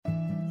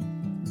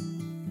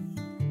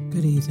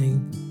Good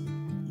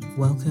evening.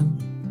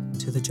 Welcome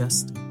to the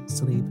Just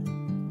Sleep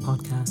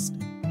podcast.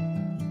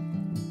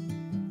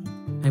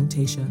 I'm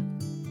Tasha,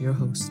 your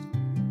host.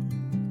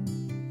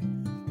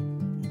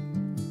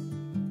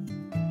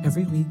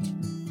 Every week,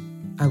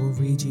 I will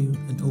read you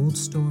an old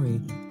story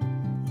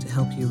to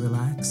help you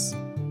relax,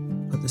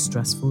 put the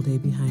stressful day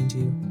behind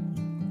you,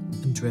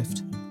 and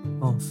drift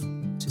off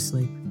to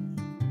sleep.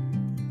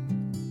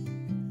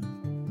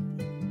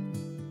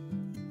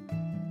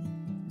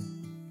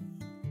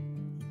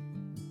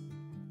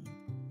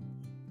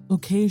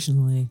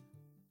 Occasionally,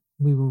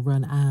 we will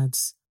run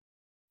ads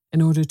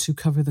in order to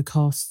cover the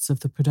costs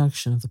of the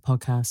production of the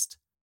podcast.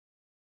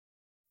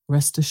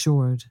 Rest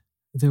assured,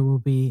 there will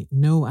be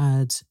no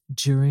ads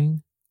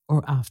during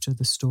or after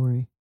the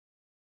story.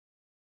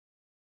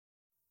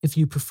 If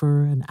you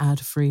prefer an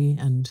ad-free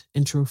and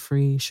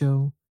intro-free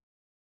show,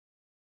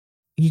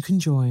 you can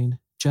join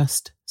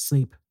Just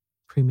Sleep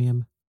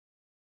Premium.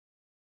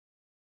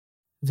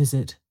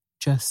 Visit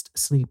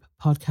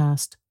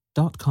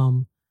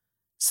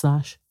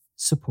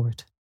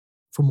justsleeppodcast.com/support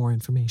for more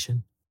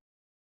information.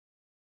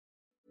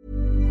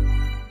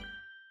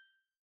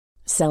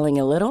 Selling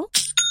a little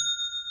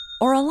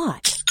or a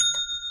lot?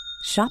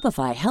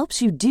 Shopify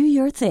helps you do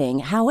your thing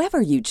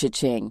however you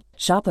cha-ching.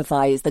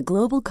 Shopify is the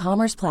global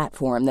commerce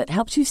platform that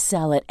helps you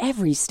sell at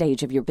every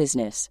stage of your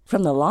business.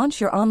 From the launch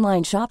your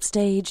online shop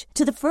stage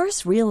to the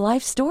first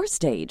real-life store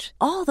stage,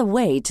 all the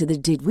way to the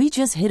did we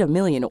just hit a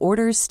million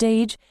orders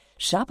stage.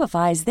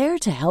 Shopify is there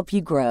to help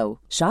you grow.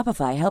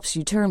 Shopify helps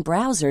you turn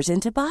browsers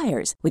into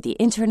buyers with the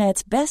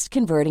internet's best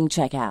converting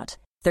checkout.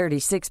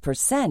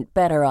 36%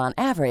 better on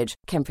average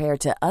compared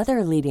to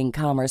other leading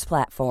commerce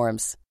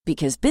platforms.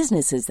 Because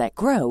businesses that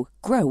grow,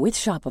 grow with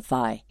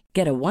Shopify.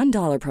 Get a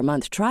 $1 per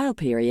month trial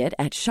period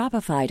at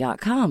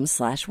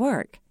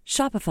shopify.com/work.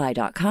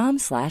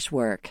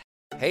 Shopify.com/work.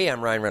 Hey,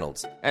 I'm Ryan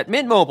Reynolds. At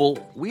Mint Mobile,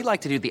 we like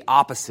to do the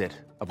opposite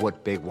of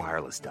what Big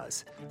Wireless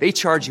does. They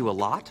charge you a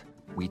lot,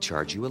 we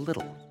charge you a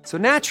little. So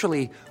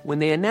naturally, when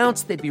they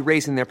announced they'd be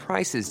raising their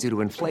prices due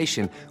to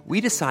inflation, we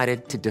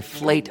decided to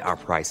deflate our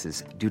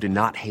prices due to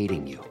not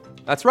hating you.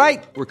 That's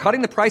right. We're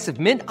cutting the price of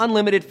Mint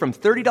Unlimited from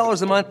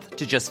 $30 a month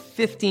to just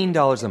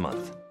 $15 a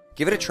month.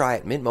 Give it a try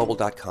at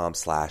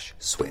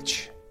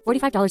mintmobile.com/switch.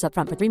 $45 up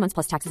front for 3 months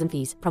plus taxes and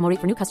fees. Promo rate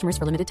for new customers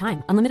for limited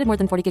time. Unlimited more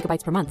than 40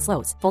 gigabytes per month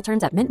slows. Full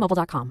terms at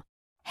mintmobile.com.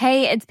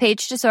 Hey, it's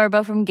Paige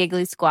DeSorbo from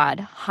Giggly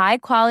Squad. High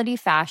quality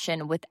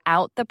fashion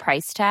without the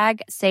price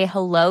tag. Say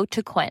hello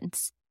to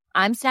Quince.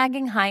 I'm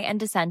snagging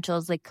high-end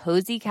essentials like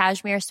cozy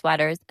cashmere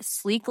sweaters,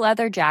 sleek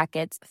leather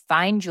jackets,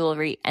 fine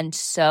jewelry, and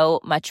so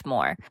much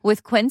more.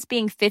 With Quince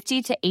being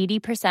 50 to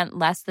 80%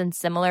 less than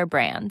similar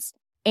brands.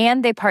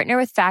 And they partner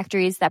with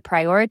factories that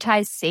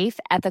prioritize safe,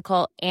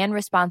 ethical, and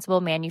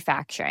responsible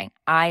manufacturing.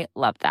 I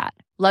love that.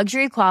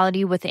 Luxury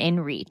quality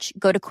within reach.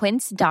 Go to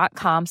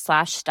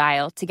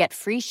quince.com/style to get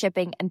free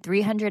shipping and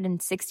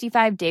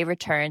 365-day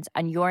returns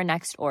on your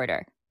next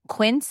order.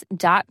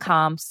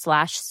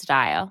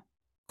 Quince.com/style.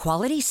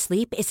 Quality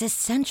sleep is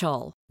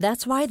essential.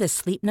 That's why the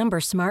Sleep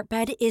Number Smart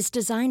Bed is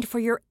designed for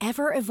your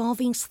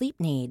ever-evolving sleep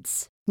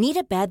needs. Need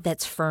a bed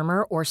that's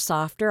firmer or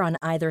softer on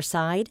either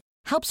side?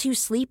 Helps you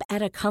sleep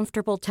at a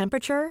comfortable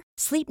temperature?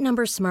 Sleep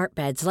Number Smart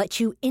Beds let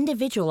you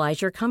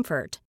individualize your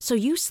comfort, so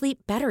you sleep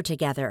better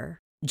together.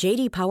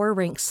 J.D. Power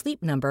ranks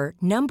Sleep Number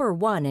number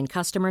 1 in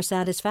customer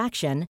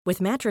satisfaction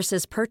with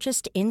mattresses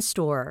purchased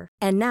in-store.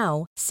 And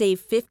now, save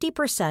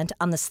 50%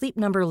 on the Sleep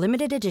Number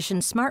Limited Edition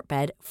Smart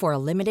Bed for a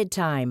limited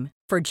time.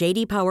 For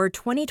J.D. Power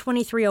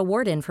 2023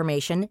 award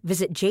information,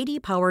 visit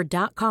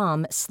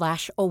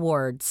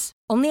jdpower.com/awards.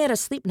 Only at a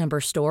Sleep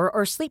Number store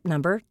or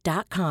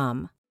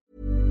sleepnumber.com.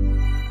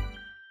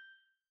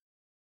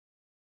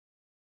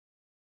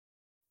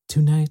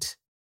 Tonight,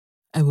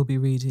 I will be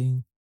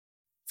reading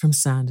from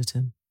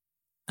Sanditon,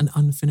 an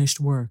unfinished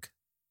work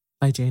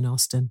by Jane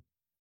Austen.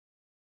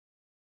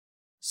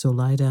 So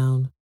lie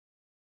down,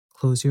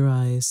 close your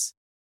eyes,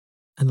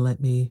 and let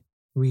me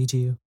read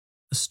you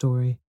a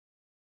story.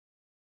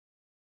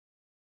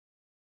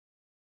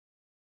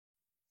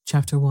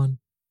 Chapter 1.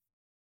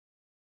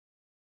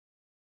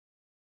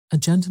 A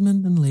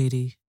gentleman and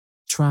lady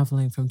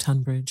travelling from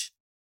Tunbridge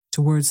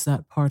towards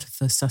that part of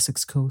the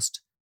Sussex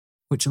coast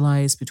which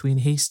lies between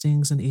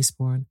Hastings and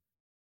Eastbourne,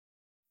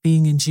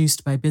 being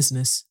induced by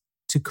business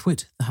to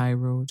quit the high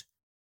road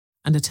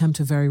and attempt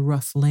a very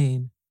rough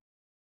lane,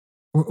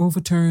 were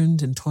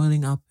overturned in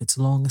toiling up its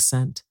long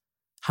ascent,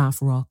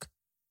 half rock,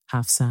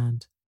 half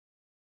sand.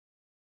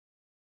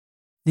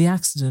 The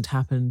accident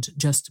happened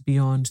just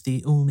beyond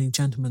the only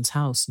gentleman's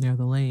house near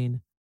the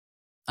lane,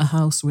 a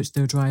house which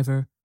their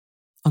driver,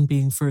 on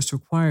being first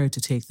required to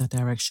take that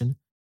direction,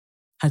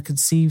 had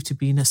conceived to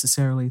be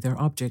necessarily their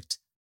object,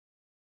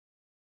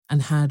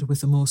 and had,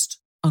 with the most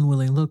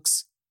unwilling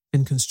looks,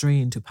 been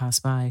constrained to pass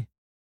by.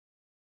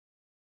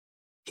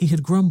 He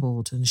had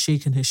grumbled and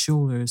shaken his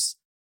shoulders,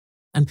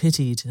 and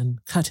pitied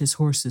and cut his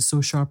horses so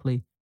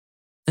sharply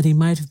that he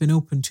might have been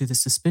open to the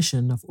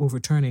suspicion of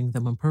overturning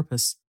them on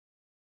purpose,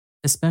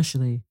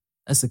 especially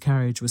as the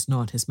carriage was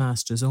not his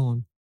master's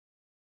own.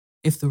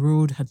 if the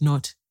road had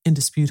not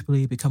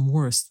indisputably become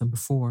worse than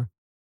before,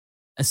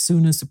 as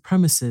soon as the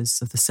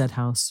premises of the said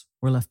house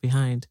were left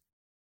behind,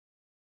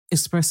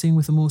 expressing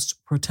with the most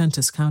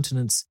portentous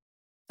countenance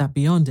that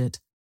beyond it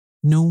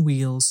no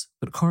wheels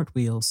but cart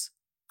wheels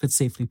could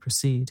safely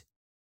proceed.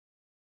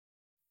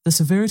 The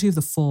severity of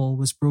the fall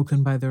was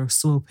broken by their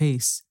slow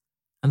pace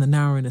and the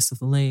narrowness of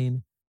the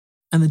lane,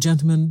 and the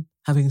gentleman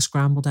having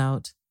scrambled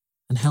out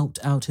and helped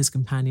out his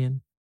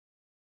companion,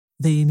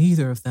 they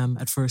neither of them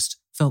at first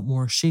felt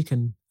more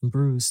shaken and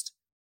bruised.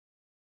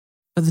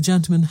 But the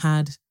gentleman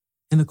had,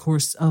 in the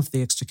course of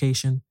the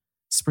extrication,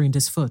 sprained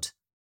his foot,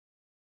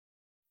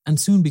 and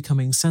soon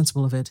becoming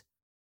sensible of it,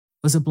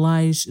 was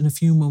obliged in a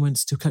few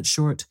moments to cut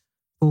short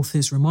both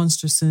his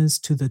remonstrances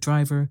to the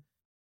driver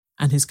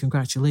and his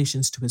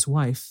congratulations to his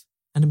wife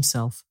and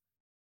himself,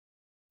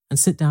 and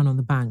sit down on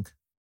the bank,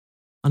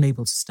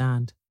 unable to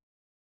stand.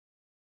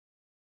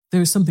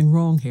 "There is something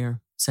wrong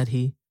here," said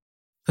he,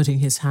 putting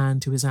his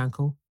hand to his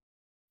ankle.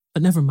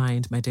 "But never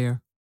mind, my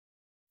dear,"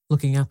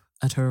 looking up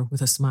at her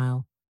with a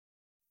smile.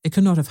 "It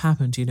could not have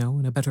happened, you know,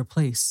 in a better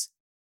place.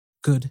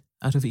 Good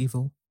out of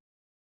evil.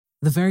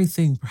 The very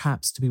thing,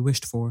 perhaps, to be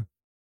wished for.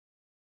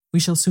 We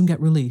shall soon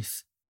get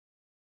relief.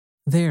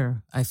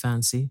 There, I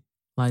fancy,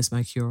 lies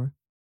my cure,"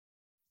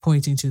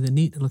 pointing to the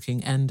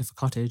neat-looking end of a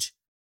cottage,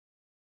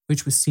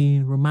 which was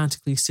seen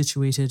romantically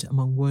situated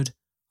among wood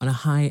on a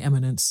high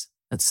eminence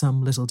at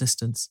some little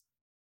distance.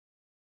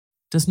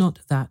 "Does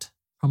not that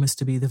promise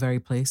to be the very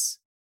place?"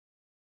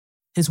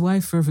 His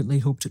wife fervently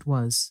hoped it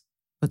was,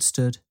 but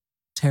stood,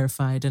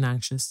 terrified and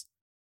anxious,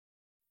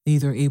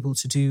 neither able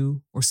to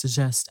do or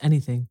suggest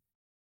anything,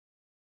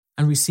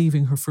 and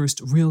receiving her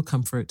first real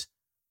comfort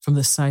from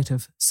the sight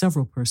of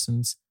several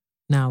persons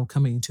now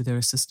coming to their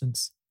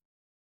assistance.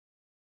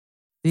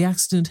 The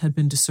accident had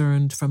been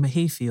discerned from a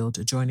hayfield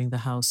adjoining the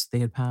house they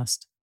had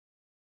passed,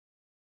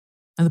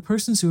 and the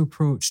persons who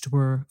approached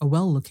were a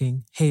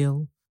well-looking,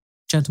 hale,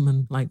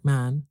 gentleman-like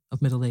man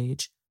of middle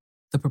age,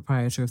 the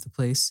proprietor of the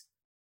place,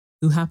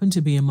 who happened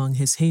to be among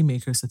his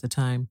haymakers at the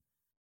time,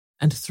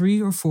 and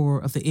 3 or 4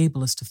 of the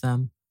ablest of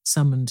them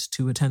summoned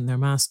to attend their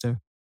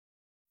master,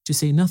 to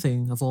say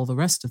nothing of all the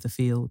rest of the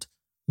field,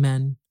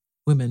 men,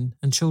 women,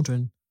 and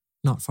children,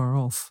 not far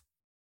off.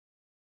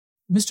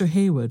 Mr.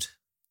 Haywood,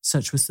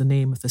 such was the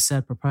name of the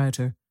said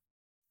proprietor,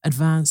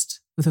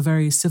 advanced with a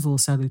very civil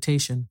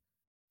salutation,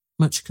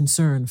 much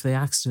concern for the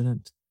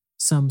accident,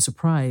 some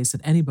surprise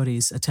at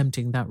anybody's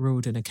attempting that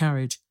road in a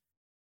carriage,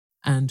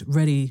 and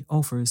ready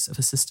offers of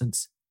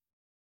assistance.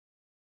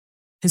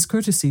 His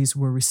courtesies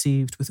were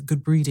received with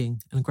good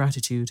breeding and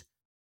gratitude,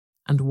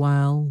 and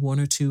while 1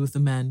 or 2 of the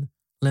men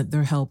lent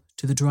their help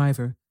to the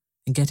driver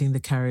in getting the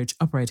carriage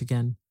upright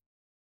again,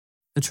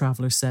 the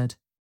traveller said,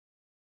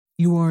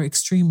 "You are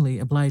extremely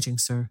obliging,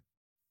 sir,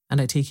 and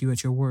I take you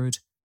at your word.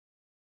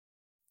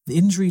 The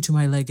injury to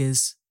my leg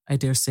is, I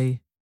dare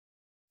say,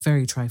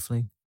 very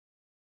trifling,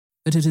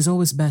 but it is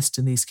always best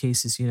in these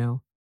cases, you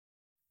know,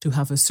 to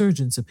have a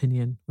surgeon's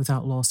opinion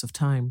without loss of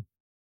time.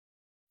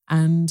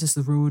 And as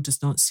the road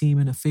does not seem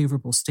in a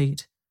favourable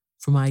state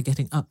for my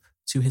getting up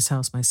to his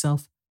house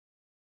myself,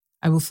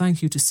 I will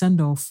thank you to send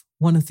off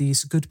one of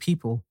these good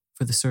people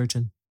for the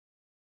surgeon."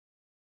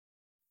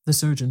 "The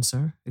surgeon,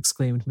 sir?"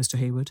 exclaimed Mr.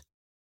 Haywood.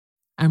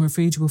 "I am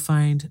afraid you will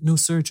find no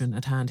surgeon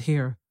at hand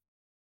here,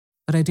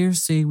 but I dare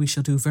say we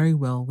shall do very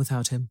well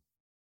without him."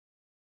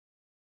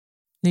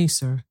 "Nay,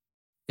 sir,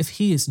 if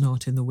he is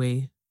not in the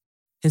way,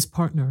 his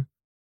partner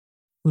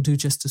will do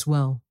just as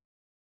well,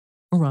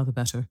 or rather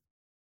better."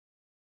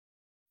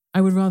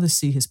 "I would rather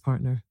see his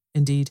partner.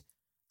 Indeed,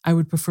 I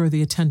would prefer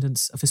the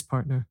attendance of his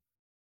partner.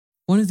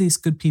 One of these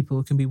good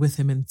people can be with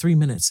him in 3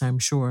 minutes, I am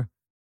sure.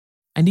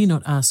 I need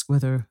not ask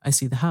whether I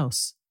see the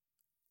house,"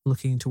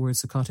 looking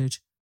towards the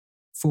cottage,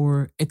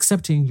 "for,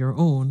 excepting your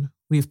own,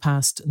 we have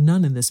passed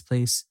none in this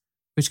place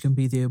which can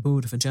be the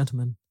abode of a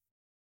gentleman."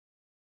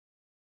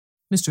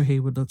 Mr.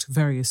 Haywood looked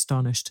very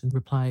astonished and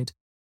replied,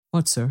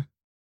 "What, sir?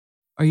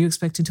 Are you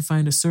expecting to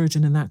find a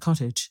surgeon in that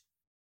cottage?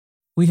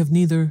 We have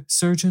neither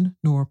surgeon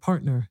nor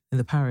partner in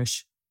the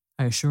parish,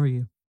 I assure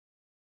you."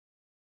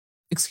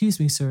 "Excuse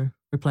me, sir,"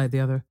 replied the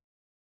other.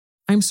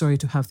 "I am sorry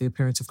to have the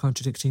appearance of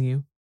contradicting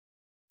you,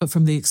 but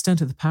from the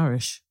extent of the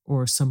parish,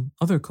 or some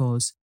other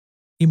cause,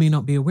 you may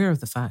not be aware of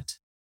the fact.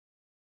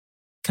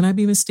 Can I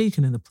be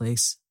mistaken in the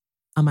place?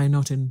 Am I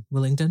not in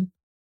Willingdon?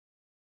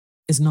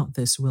 Is not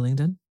this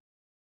Willingdon?"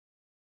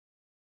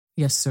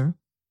 "Yes, sir,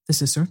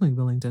 this is certainly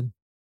Willingdon."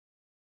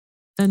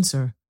 "Then,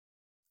 sir,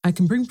 I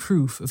can bring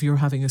proof of your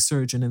having a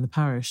surgeon in the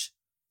parish,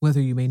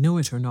 whether you may know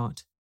it or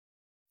not.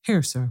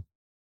 Here, sir,"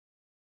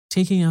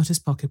 taking out his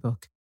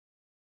pocketbook.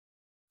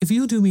 "If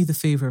you'll do me the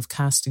favour of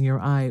casting your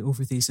eye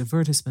over these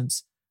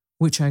advertisements,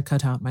 which I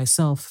cut out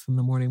myself from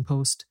the Morning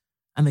Post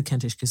and the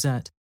Kentish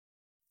Gazette,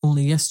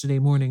 only yesterday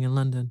morning in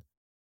London,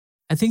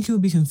 I think you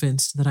will be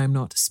convinced that I am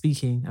not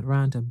speaking at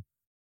random.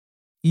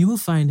 You will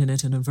find in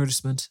it an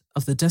advertisement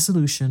of the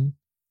dissolution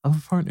of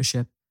a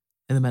partnership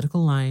in the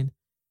medical line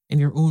in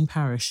your own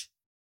parish.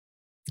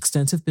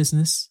 Extensive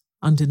business,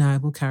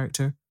 undeniable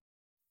character,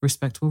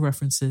 respectable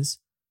references,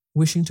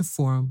 wishing to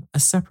form a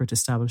separate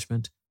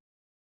establishment.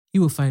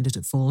 You will find it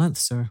at full length,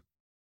 sir,"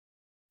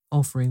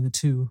 offering the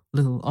 2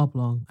 little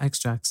oblong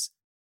extracts.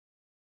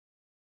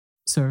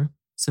 "Sir,"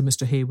 said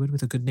Mr. Haywood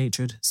with a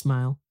good-natured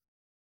smile,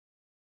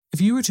 "if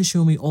you were to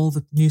show me all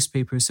the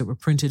newspapers that were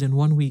printed in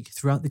 1 week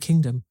throughout the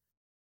kingdom,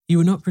 you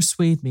would not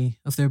persuade me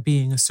of there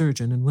being a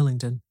surgeon in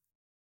Willingdon.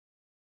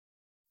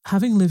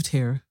 Having lived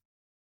here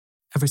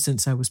ever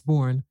since I was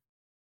born,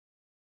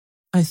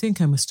 I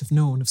think I must have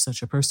known of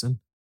such a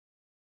person.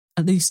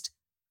 At least,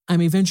 I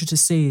may venture to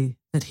say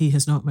that he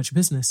has not much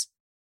business.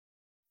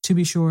 To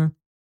be sure,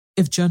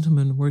 if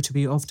gentlemen were to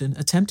be often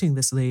attempting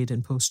this laid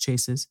and post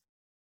chaises,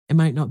 it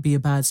might not be a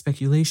bad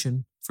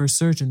speculation for a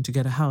surgeon to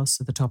get a house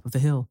at the top of the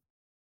hill.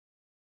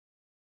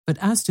 But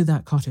as to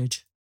that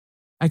cottage,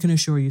 I can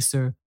assure you,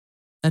 sir,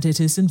 that it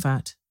is in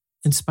fact,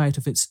 in spite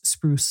of its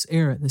spruce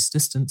air at this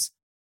distance,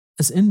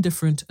 as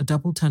indifferent a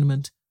double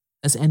tenement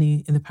as any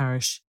in the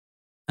parish,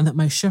 and that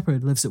my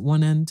shepherd lives at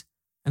one end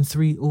and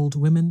 3 old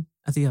women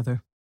at the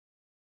other."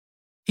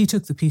 He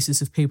took the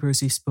pieces of paper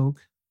as he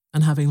spoke,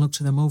 and having looked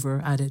them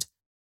over, added,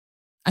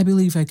 "I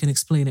believe I can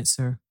explain it,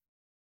 sir.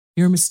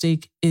 Your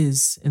mistake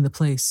is in the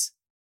place.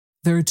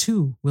 There are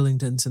 2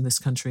 Willingdons in this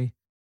country,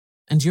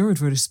 and your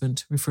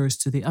advertisement refers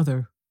to the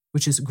other,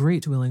 which is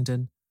Great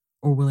Willingdon,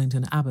 or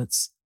Willingdon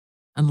Abbots,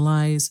 and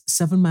lies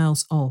 7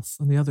 miles off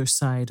on the other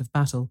side of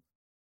Battle,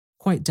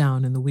 quite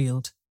down in the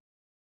Weald.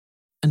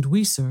 And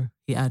we, sir,"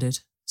 he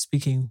added,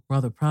 speaking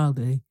rather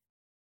proudly,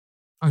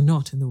 "are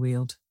not in the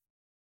Weald."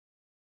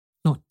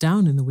 "Not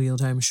down in the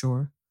Weald, I am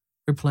sure,"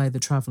 replied the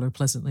traveller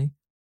pleasantly.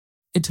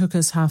 "It took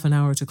us half an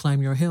hour to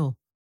climb your hill."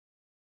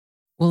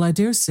 "Well, I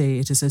dare say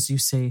it is as you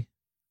say,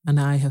 and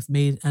I have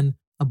made an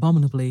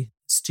abominably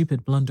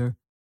stupid blunder,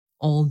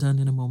 all done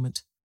in a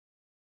moment.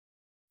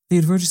 The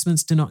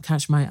advertisements did not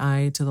catch my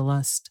eye till the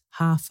last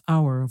half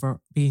hour of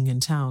our being in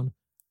town,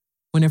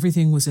 when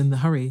everything was in the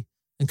hurry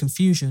and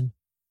confusion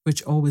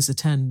which always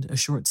attend a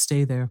short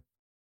stay there.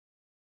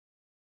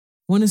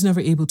 One is never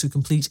able to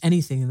complete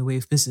anything in the way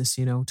of business,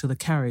 you know, till the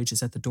carriage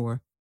is at the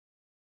door.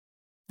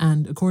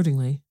 And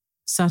accordingly,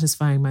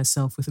 satisfying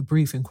myself with a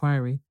brief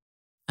inquiry,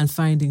 and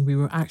finding we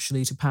were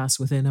actually to pass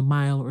within a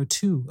mile or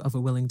 2 of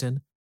a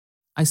Willingdon,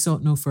 I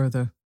sought no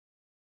further.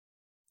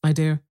 My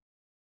dear,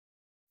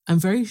 I'm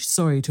very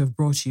sorry to have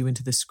brought you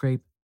into this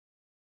scrape,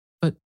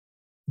 but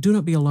do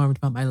not be alarmed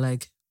about my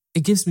leg.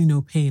 It gives me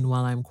no pain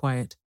while I am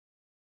quiet.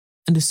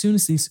 And as soon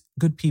as these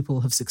good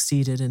people have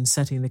succeeded in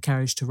setting the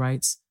carriage to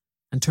rights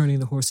and turning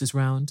the horses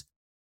round,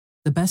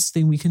 the best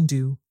thing we can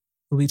do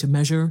will be to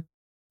measure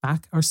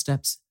back our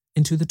steps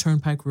into the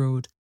turnpike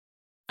road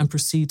and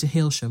proceed to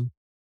Hailsham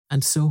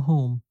and so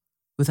home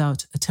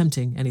without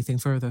attempting anything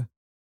further.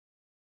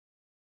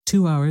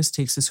 2 hours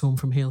takes us home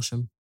from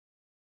Hailsham,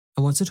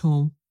 and once at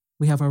home,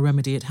 we have our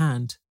remedy at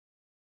hand.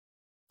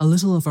 A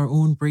little of our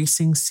own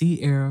bracing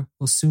sea air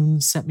will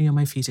soon set me on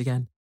my feet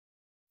again.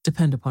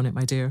 Depend upon it,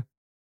 my dear.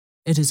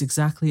 It is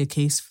exactly a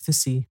case for the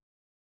sea.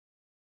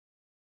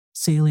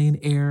 Saline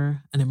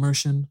air and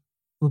immersion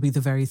will be the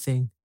very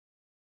thing.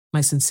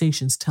 My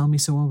sensations tell me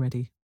so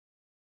already."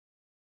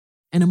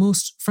 In a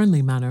most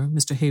friendly manner,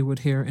 Mr. Haywood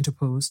here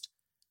interposed,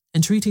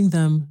 entreating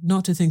them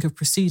not to think of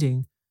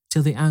proceeding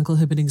till the ankle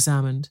had been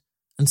examined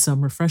and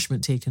some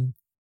refreshment taken,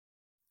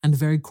 and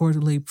very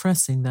cordially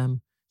pressing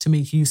them to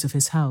make use of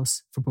his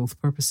house for both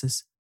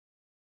purposes.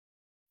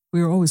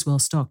 "We are always well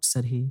stocked,"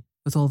 said he,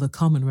 "with all the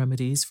common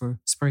remedies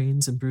for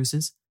sprains and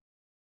bruises,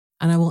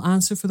 and I will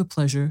answer for the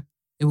pleasure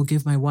it will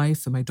give my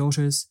wife and my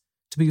daughters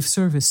to be of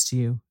service to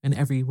you in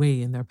every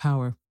way in their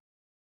power."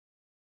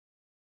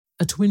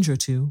 A twinge or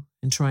two,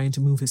 in trying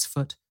to move his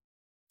foot,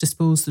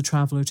 disposed the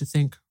traveller to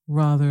think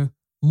rather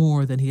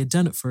more than he had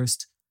done at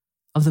first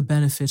of the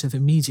benefit of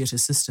immediate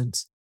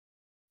assistance,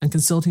 and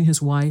consulting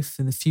his wife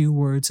in the few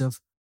words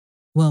of,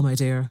 "Well, my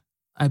dear,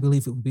 I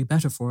believe it would be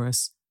better for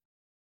us,"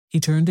 he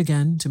turned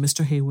again to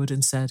Mr. Haywood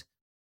and said,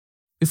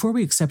 "Before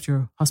we accept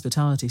your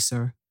hospitality,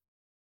 sir,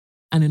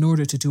 and in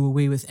order to do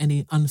away with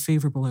any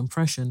unfavourable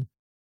impression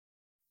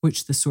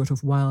which the sort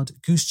of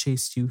wild goose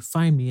chase you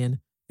find me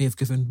in may have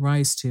given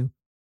rise to,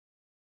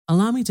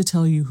 allow me to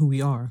tell you who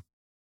we are.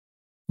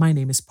 My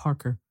name is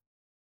Parker,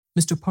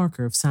 Mr.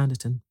 Parker of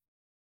Sanditon.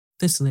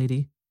 This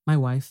lady, my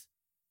wife,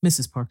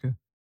 Mrs. Parker.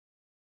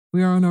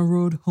 We are on our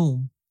road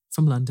home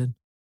from London.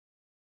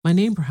 My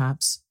name,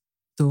 perhaps,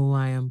 though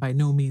I am by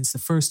no means the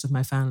first of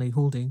my family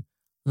holding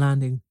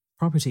landing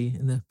property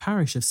in the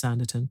parish of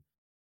Sanditon,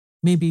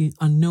 may be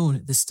unknown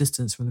at this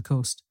distance from the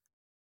coast.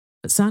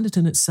 But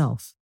Sanditon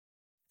itself,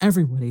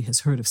 everybody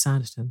has heard of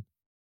Sanditon.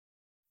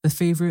 The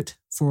favourite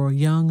for a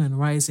young and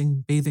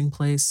rising bathing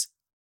place,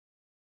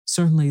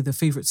 certainly the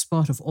favourite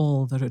spot of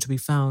all that are to be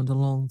found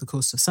along the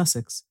coast of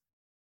Sussex,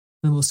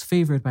 the most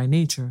favoured by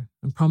nature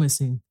and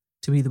promising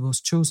to be the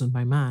most chosen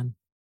by man.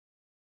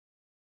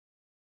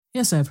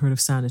 "Yes, I have heard of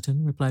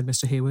Sanditon," replied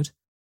Mr. Haywood.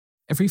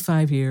 "Every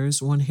 5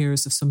 years one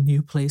hears of some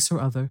new place or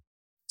other,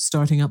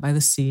 starting up by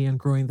the sea and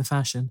growing the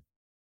fashion.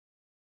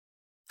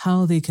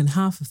 How they can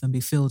half of them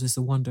be filled is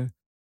the wonder.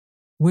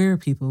 Where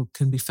people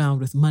can be found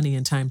with money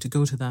and time to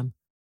go to them,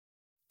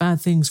 Bad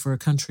things for a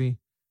country,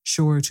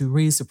 sure to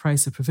raise the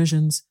price of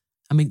provisions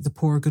and make the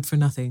poor good for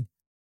nothing,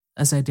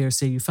 as I dare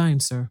say you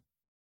find, sir."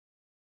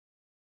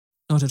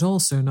 "Not at all,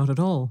 sir, not at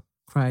all,"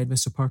 cried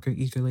Mr. Parker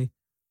eagerly.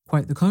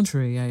 "Quite the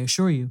contrary, I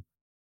assure you.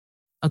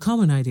 A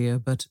common idea,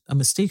 but a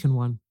mistaken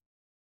one.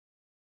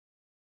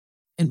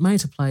 It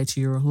might apply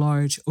to your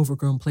large,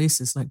 overgrown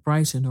places like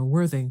Brighton or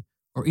Worthing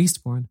or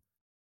Eastbourne,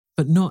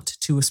 but not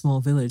to a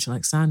small village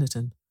like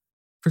Sanditon,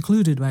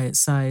 precluded by its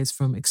size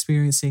from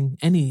experiencing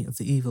any of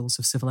the evils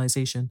of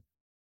civilization.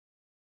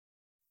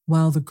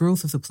 While the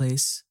growth of the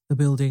place, the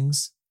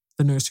buildings,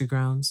 the nursery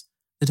grounds,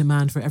 the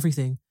demand for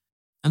everything,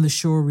 and the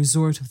sure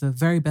resort of the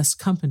very best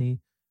company,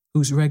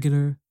 whose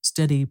regular,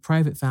 steady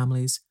private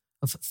families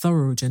of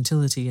thorough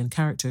gentility and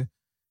character,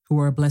 who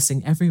are a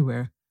blessing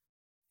everywhere,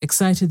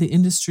 excited the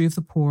industry of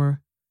the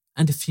poor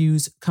and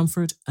diffuse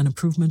comfort and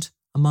improvement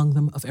among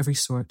them of every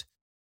sort.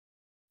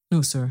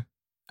 No, sir,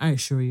 I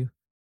assure you,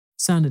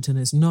 Sanditon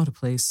is not a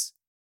place."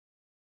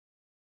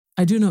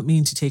 "I do not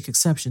mean to take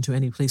exception to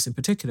any place in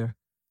particular,"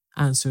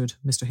 answered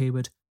Mr.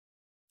 Heywood.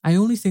 "I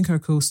only think our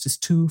coast is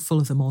too full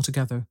of them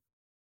altogether.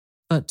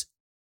 But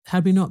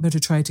had we not better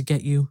try to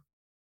get you—"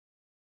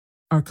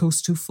 "Our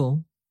coast too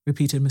full,"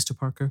 repeated Mr.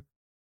 Parker.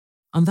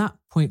 "On that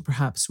point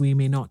perhaps we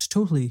may not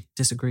totally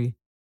disagree.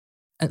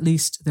 At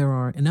least there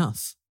are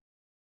enough.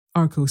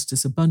 Our coast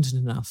is abundant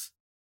enough.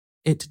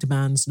 It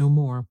demands no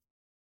more.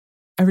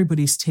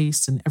 Everybody's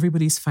taste and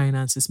everybody's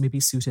finances may be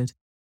suited.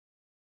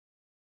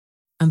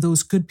 And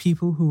those good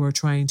people who are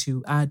trying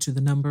to add to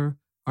the number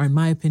are, in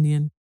my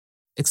opinion,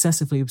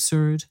 excessively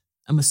absurd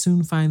and must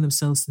soon find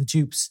themselves the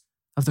dupes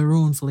of their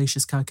own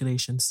fallacious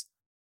calculations.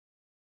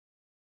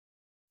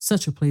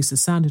 Such a place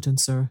as Sanditon,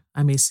 sir,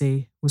 I may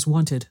say, was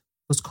wanted,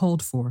 was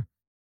called for.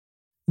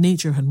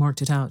 Nature had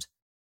marked it out,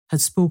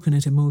 had spoken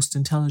it in most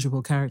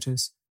intelligible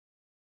characters.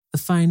 The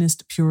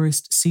finest,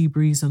 purest sea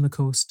breeze on the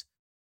coast,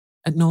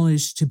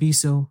 acknowledged to be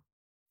so,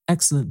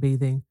 excellent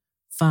bathing,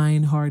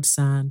 fine hard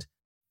sand,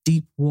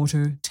 deep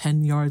water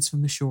 10 yards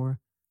from the shore,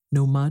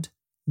 no mud,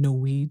 no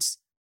weeds,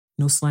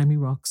 no slimy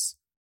rocks.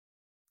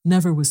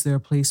 Never was there a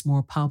place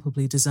more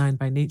palpably designed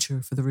by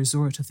nature for the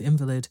resort of the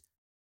invalid,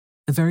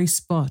 the very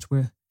spot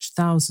where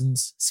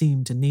thousands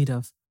seemed in need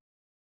of.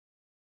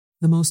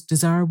 The most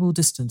desirable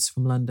distance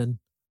from London,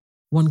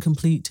 one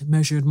complete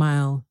measured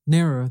mile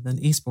nearer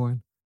than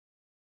Eastbourne.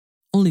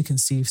 Only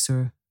conceive,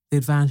 sir, the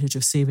advantage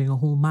of saving a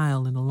whole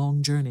mile in a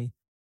long journey.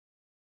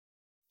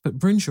 But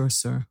Brinshore,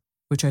 sir,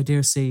 which I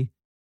dare say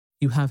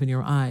you have in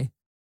your eye,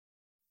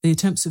 the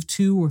attempts of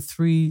 2 or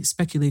 3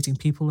 speculating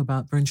people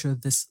about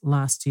Brinshore this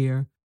last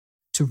year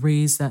to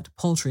raise that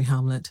paltry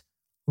hamlet,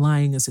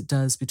 lying as it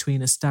does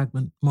between a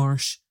stagnant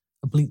marsh,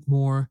 a bleak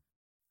moor,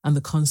 and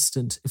the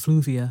constant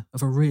effluvia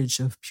of a ridge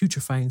of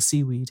putrefying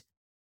seaweed,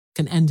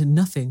 can end in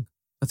nothing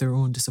but their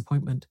own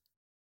disappointment.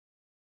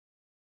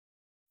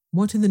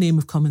 What in the name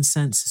of common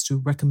sense is to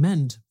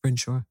recommend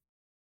Brinshore?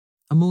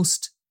 A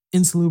most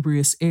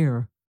insalubrious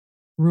air,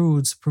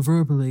 roads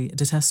proverbially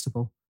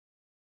detestable,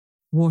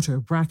 water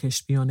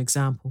brackish beyond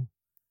example,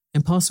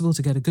 impossible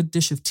to get a good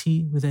dish of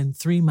tea within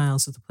 3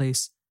 miles of the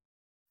place,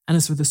 and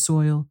as for the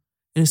soil,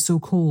 it is so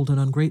cold and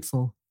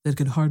ungrateful that it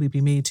could hardly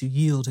be made to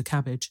yield a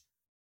cabbage.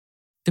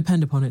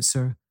 Depend upon it,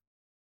 sir,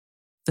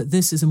 that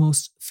this is a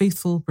most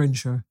faithful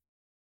Brinshore,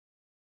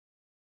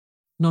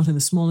 not in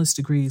the smallest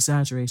degree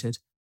exaggerated,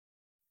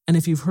 and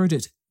if you've heard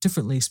it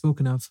differently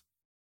spoken of.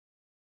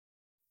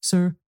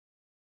 Sir,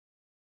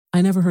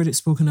 I never heard it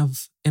spoken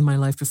of in my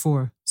life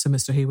before, said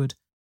Mr. Heywood.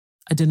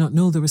 I did not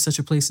know there was such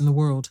a place in the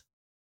world.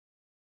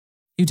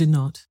 You did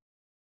not.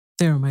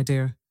 There, my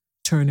dear,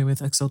 turning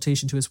with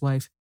exultation to his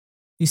wife.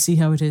 You see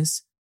how it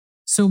is?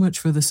 So much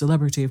for the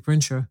celebrity of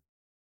Brinshore.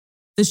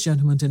 This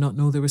gentleman did not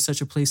know there was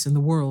such a place in the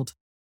world.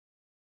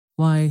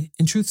 Why,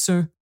 in truth,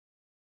 sir,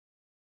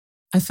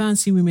 I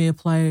fancy we may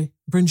apply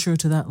Brinshore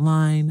to that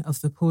line of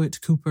the poet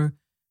Cooper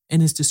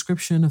in his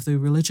description of the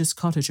religious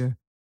cottager,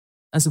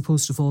 as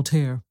opposed to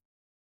Voltaire.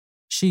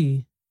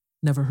 She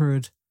never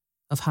heard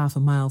of half a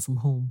mile from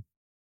home.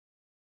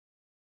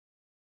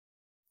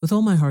 With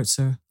all my heart,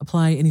 sir,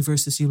 apply any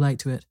verses you like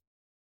to it.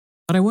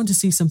 But I want to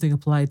see something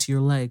applied to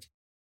your leg,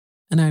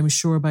 and I am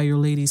sure by your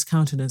lady's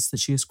countenance that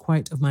she is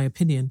quite of my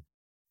opinion,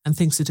 and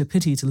thinks it a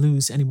pity to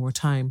lose any more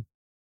time.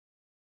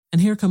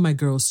 And here come my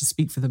girls to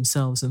speak for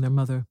themselves and their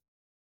mother.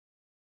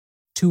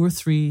 2 or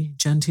 3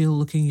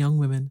 genteel-looking young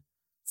women,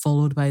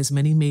 followed by as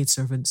many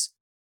maidservants,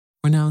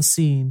 were now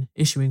seen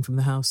issuing from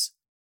the house.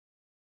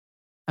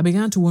 I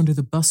began to wonder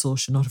the bustle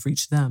should not have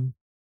reached them.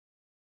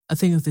 A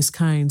thing of this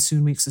kind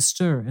soon makes a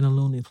stir in a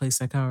lonely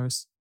place like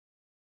ours.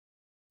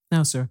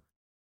 Now, sir,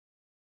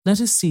 let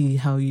us see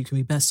how you can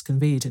be best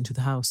conveyed into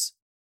the house.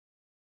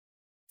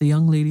 The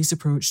young ladies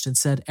approached and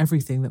said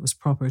everything that was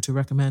proper to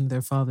recommend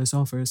their father's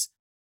offers,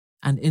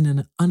 and in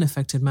an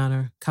unaffected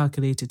manner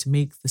calculated to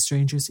make the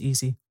strangers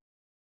easy.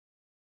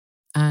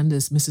 And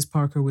as Mrs.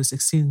 Parker was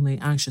exceedingly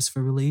anxious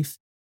for relief,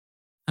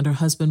 and her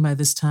husband by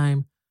this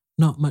time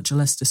not much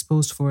less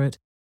disposed for it,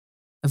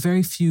 a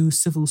very few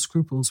civil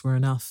scruples were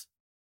enough,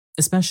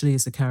 especially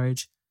as the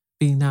carriage,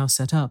 being now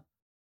set up,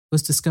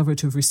 was discovered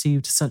to have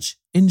received such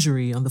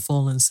injury on the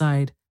fallen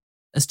side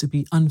as to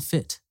be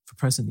unfit for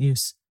present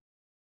use.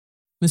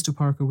 Mr.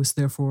 Parker was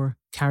therefore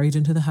carried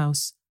into the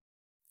house,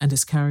 and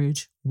his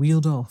carriage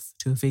wheeled off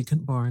to a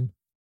vacant barn.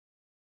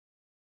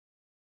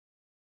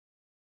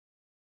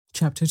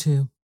 Chapter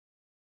 2.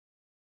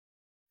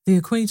 The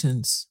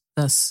acquaintance,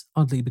 thus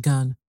oddly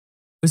begun,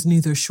 was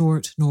neither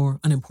short nor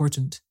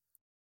unimportant.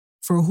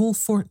 For a whole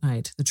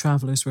fortnight the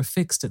travellers were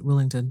fixed at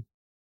Willingdon,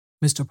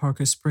 Mr.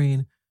 Parker's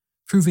sprain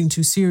proving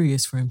too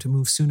serious for him to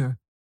move sooner.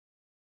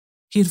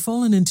 He had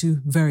fallen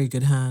into very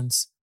good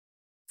hands.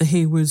 The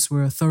Haywoods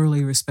were a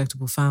thoroughly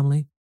respectable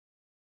family,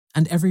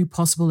 and every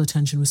possible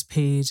attention was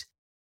paid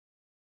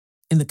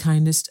in the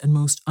kindest and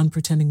most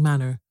unpretending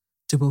manner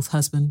to both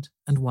husband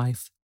and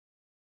wife.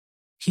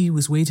 He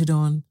was waited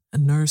on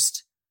and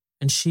nursed,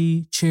 and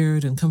she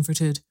cheered and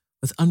comforted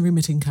with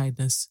unremitting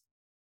kindness.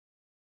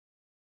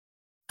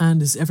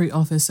 And as every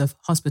office of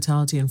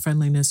hospitality and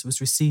friendliness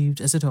was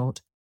received as it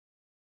ought,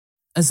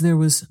 as there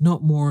was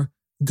not more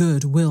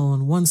good will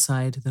on one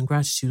side than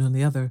gratitude on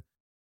the other,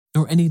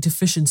 nor any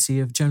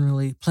deficiency of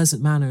generally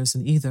pleasant manners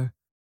in either,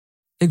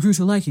 they grew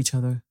to like each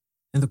other,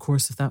 in the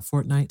course of that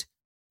fortnight,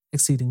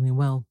 exceedingly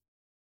well.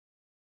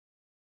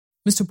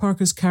 Mr.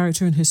 Parker's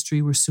character and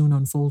history were soon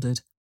unfolded.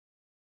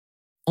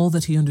 All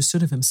that he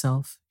understood of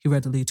himself, he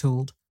readily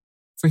told,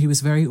 for he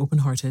was very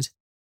open-hearted,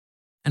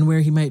 and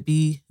where he might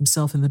be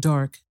himself in the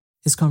dark,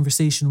 his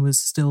conversation was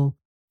still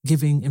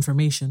giving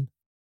information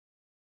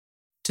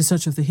to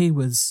such of the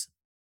Haywoods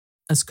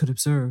as could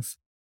observe.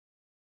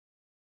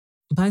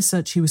 By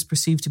such he was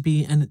perceived to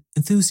be an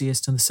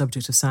enthusiast on the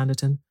subject of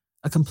Sanditon,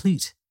 a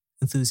complete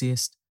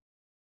enthusiast.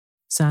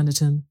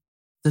 Sanditon,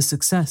 the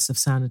success of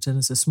Sanditon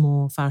as a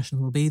small,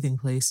 fashionable bathing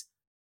place,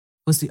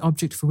 was the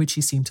object for which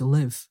he seemed to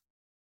live.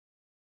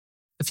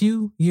 A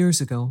few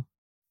years ago,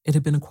 it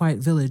had been a quiet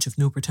village of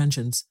no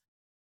pretensions,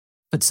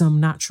 but some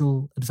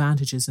natural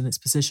advantages in its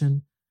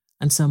position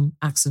and some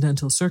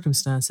accidental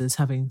circumstances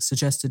having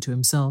suggested to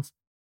himself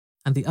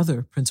and the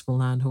other principal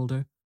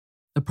landholder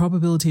the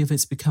probability of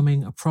its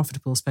becoming a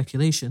profitable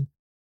speculation,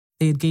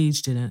 they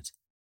engaged in it,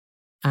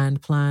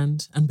 and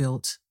planned and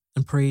built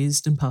and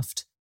praised and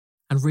puffed,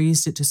 and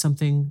raised it to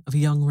something of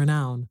young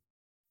renown,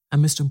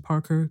 and Mr.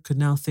 Parker could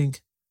now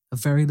think of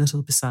very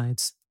little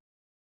besides.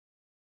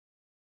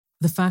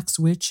 The facts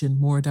which, in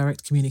more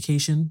direct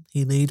communication,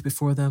 he laid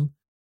before them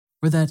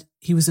were that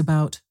he was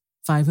about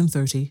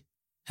 35,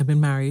 had been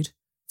married,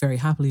 very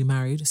happily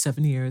married,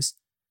 7 years,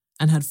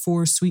 and had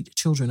 4 sweet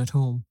children at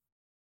home,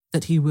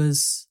 that he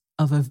was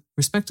of a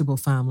respectable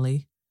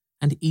family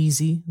and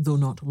easy, though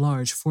not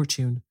large,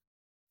 fortune,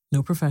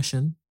 no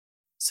profession,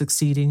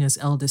 succeeding as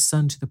eldest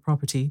son to the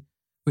property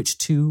which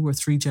 2 or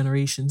 3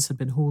 generations had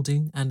been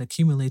holding and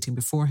accumulating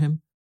before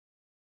him,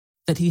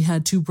 that he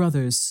had 2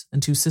 brothers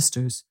and 2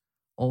 sisters,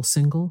 all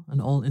single and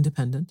all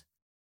independent,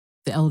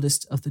 the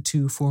eldest of the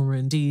 2 former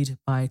indeed,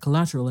 by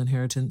collateral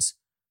inheritance,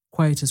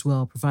 quite as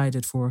well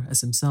provided for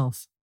as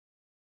himself.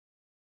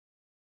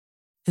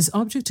 His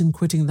object in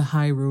quitting the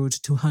high road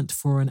to hunt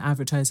for an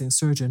advertising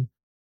surgeon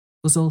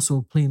was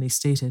also plainly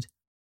stated.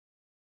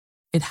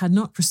 It had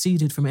not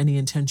proceeded from any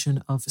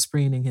intention of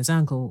spraining his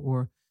ankle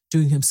or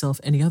doing himself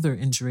any other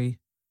injury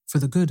for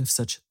the good of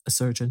such a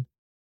surgeon,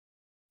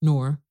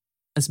 nor,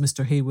 as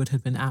Mr. Heywood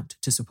had been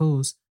apt to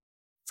suppose,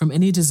 from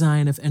any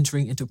design of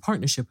entering into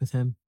partnership with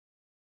him.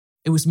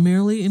 It was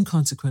merely in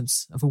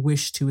consequence of a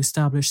wish to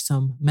establish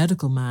some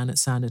medical man at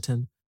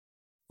Sanditon,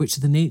 which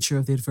the nature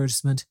of the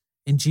advertisement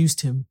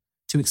induced him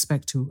to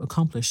expect to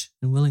accomplish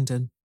in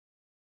Willingdon.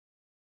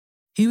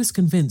 He was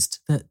convinced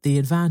that the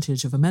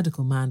advantage of a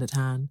medical man at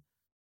hand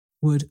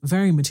would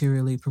very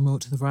materially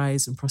promote the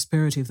rise and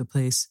prosperity of the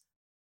place,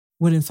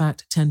 would in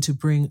fact tend to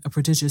bring a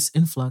prodigious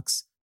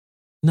influx.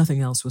 Nothing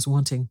else was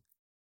wanting.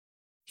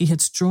 He had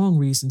strong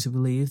reason to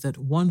believe that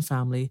one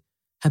family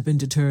had been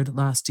deterred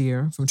last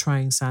year from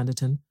trying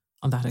Sanditon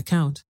on that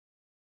account,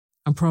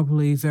 and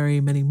probably very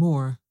many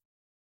more.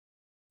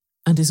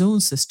 And his own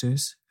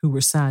sisters, who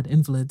were sad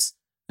invalids,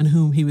 and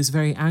whom he was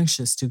very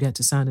anxious to get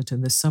to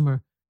Sanditon this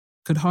summer,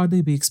 could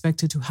hardly be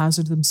expected to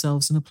hazard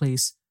themselves in a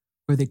place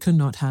where they could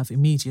not have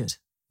immediate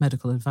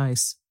medical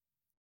advice.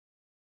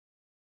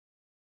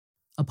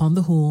 Upon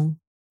the whole,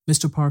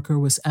 Mr. Parker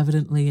was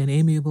evidently an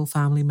amiable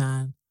family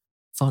man,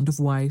 fond of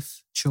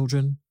wife,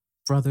 children,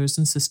 brothers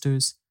and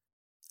sisters,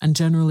 and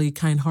generally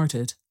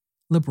kind-hearted,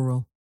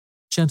 liberal,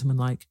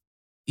 gentlemanlike,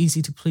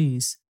 easy to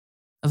please,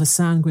 of a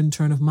sanguine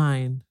turn of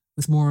mind,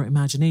 with more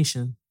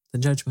imagination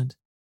than judgment.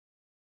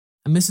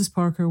 And Mrs.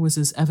 Parker was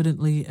as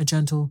evidently a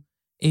gentle,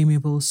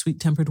 amiable,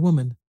 sweet-tempered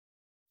woman,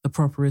 the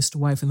properest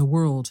wife in the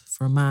world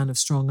for a man of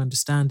strong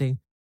understanding,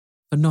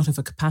 but not of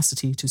a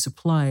capacity to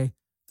supply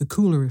the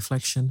cooler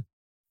reflection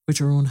which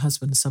her own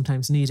husband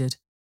sometimes needed,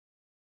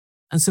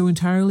 and so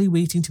entirely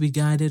waiting to be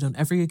guided on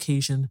every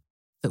occasion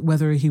that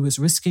whether he was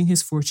risking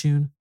his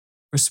fortune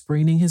or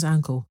spraining his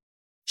ankle,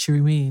 she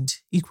remained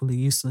equally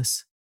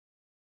useless.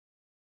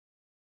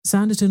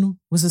 Sanditon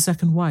was a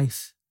second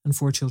wife and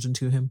 4 children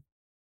to him,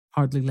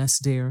 hardly less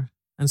dear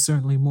and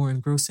certainly more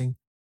engrossing.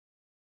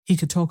 He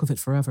could talk of it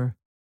forever.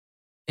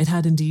 It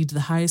had indeed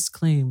the highest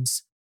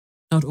claims,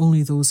 not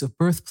only those of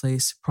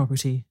birthplace,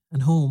 property,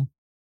 and home.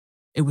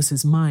 It was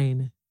his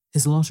mine,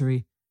 his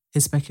lottery,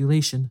 his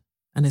speculation,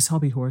 and his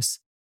hobby horse,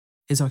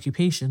 his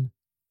occupation,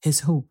 his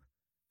hope,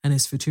 and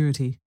his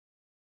futurity.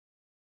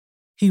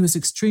 He was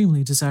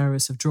extremely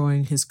desirous of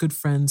drawing his good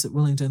friends at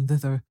Willingdon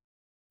thither,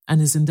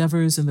 and his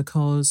endeavours in the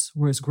cause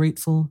were as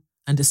grateful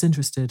and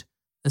disinterested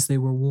as they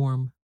were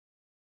warm.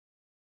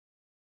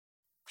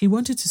 He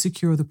wanted to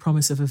secure the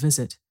promise of a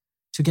visit,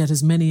 to get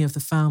as many of the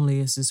family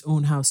as his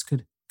own house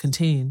could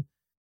contain,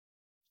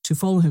 to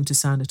follow him to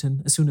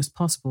Sanditon as soon as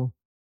possible,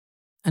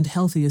 and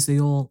healthy as they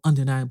all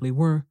undeniably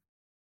were,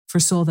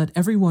 foresaw that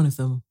every one of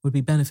them would be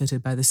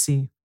benefited by the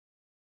sea.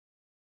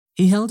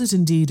 He held it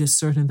indeed as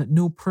certain that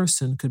no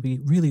person could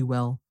be really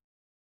well,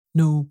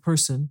 no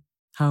person,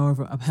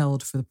 however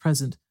upheld for the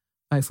present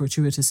by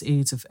fortuitous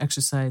aids of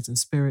exercise and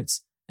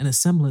spirits and a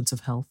semblance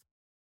of health,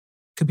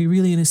 could be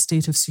really in a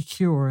state of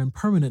secure and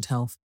permanent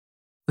health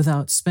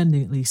without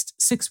spending at least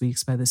 6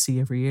 weeks by the sea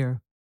every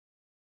year.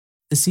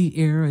 The sea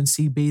air and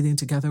sea bathing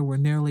together were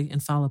nearly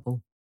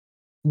infallible,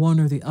 one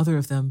or the other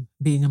of them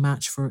being a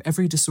match for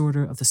every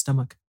disorder of the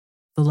stomach,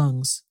 the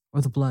lungs, or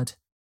the blood.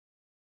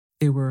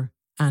 They were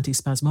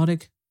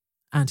antispasmodic,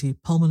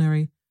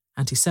 antipulmonary,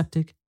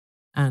 antiseptic,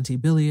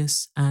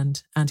 antibilious,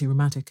 and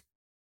antirheumatic.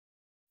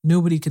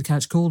 Nobody could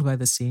catch cold by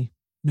the sea.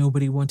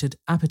 Nobody wanted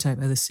appetite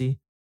by the sea.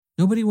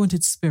 Nobody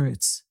wanted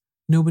spirits.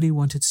 Nobody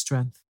wanted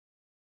strength.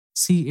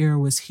 Sea air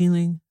was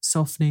healing,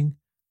 softening,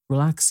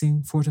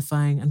 relaxing,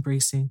 fortifying, and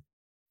bracing,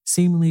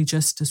 seemingly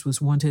just as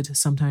was wanted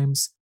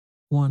sometimes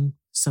one,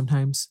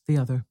 sometimes the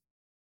other.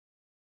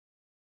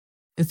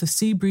 If the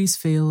sea breeze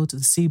failed,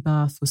 the sea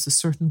bath was the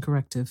certain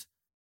corrective,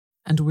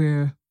 and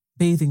where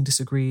bathing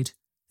disagreed,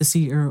 the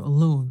sea air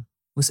alone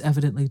was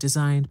evidently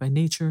designed by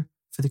nature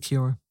for the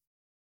cure.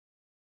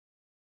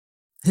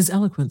 His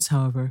eloquence,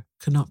 however,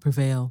 could not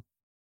prevail.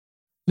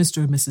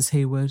 Mr. and Mrs.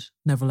 Heywood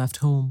never left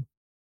home.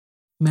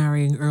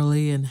 Marrying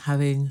early and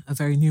having a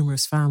very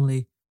numerous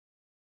family,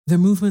 their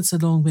movements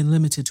had long been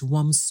limited to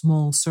one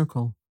small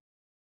circle,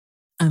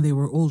 and they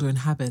were older in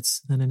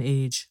habits than in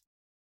age.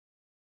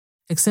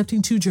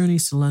 Excepting 2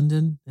 journeys to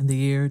London in the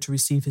year to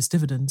receive his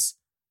dividends,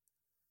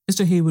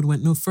 Mr. Heywood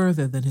went no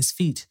further than his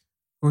feet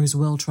or his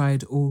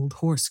well-tried old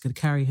horse could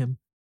carry him,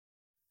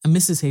 and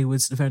Mrs.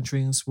 Heywood's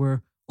adventurings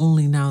were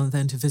only now and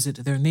then to visit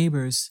their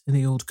neighbours in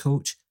the old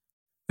coach,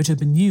 which had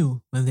been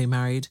new when they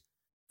married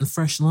and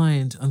fresh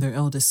lined on their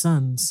eldest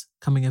son's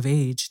coming of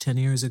age 10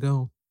 years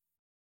ago.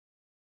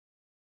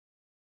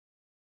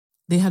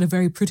 They had a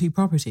very pretty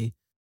property,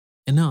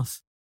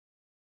 enough,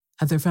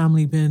 had their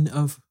family been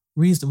of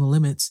reasonable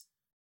limits,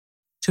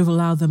 to have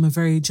allowed them a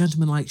very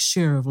gentlemanlike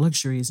share of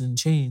luxuries and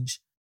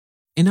change,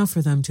 enough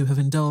for them to have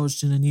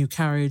indulged in a new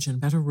carriage and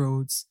better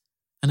roads,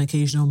 an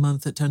occasional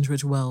month at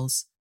Tunbridge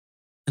Wells,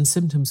 and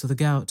symptoms of the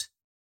gout,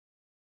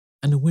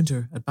 and a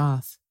winter at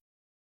Bath.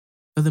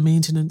 But the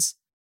maintenance,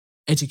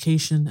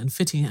 education, and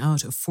fitting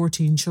out of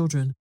 14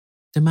 children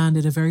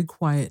demanded a very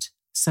quiet,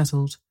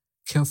 settled,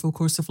 careful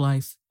course of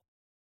life,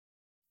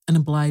 and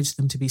obliged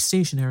them to be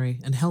stationary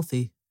and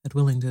healthy at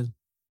Willingdon.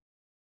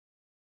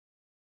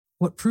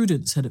 What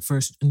Prudence had at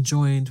first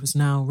enjoined was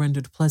now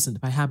rendered pleasant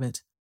by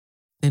habit.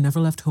 They never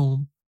left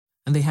home,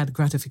 and they had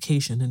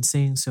gratification in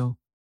saying so.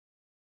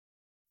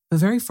 But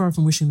very far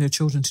from wishing their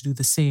children to do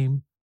the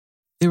same,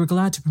 they were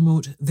glad to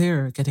promote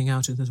their getting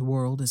out into the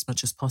world as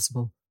much as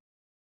possible.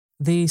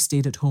 They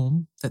stayed at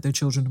home that their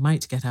children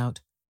might get out,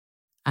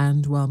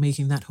 and while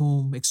making that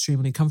home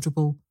extremely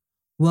comfortable,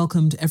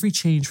 welcomed every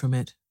change from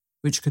it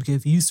which could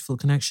give useful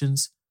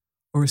connections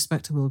or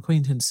respectable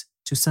acquaintance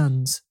to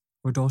sons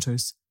or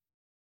daughters.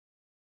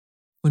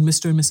 When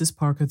Mr. and Mrs.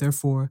 Parker,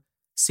 therefore,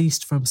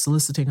 ceased from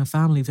soliciting a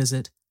family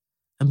visit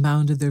and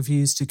bounded their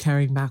views to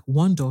carrying back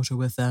one daughter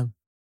with them,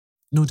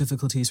 no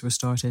difficulties were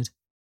started.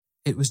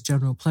 It was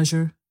general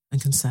pleasure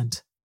and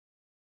consent.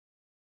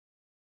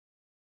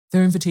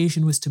 Their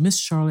invitation was to Miss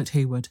Charlotte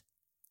Heywood,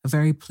 a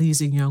very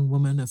pleasing young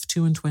woman of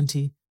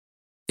 22,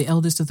 the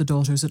eldest of the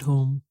daughters at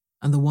home,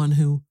 and the one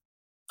who,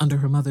 under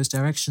her mother's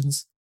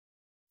directions,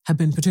 had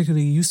been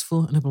particularly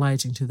useful and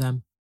obliging to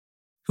them,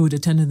 who had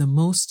attended them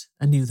most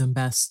and knew them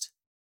best.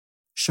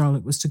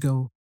 Charlotte was to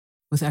go,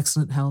 with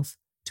excellent health,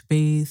 to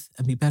bathe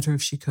and be better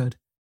if she could,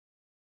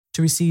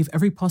 to receive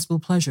every possible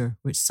pleasure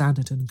which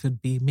Sanditon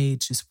could be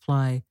made to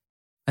supply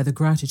by the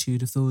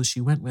gratitude of those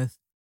she went with,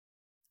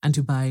 and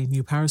to buy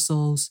new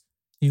parasols,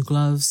 new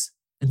gloves,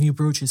 and new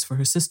brooches for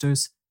her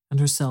sisters and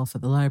herself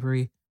at the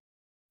library,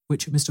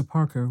 which Mr.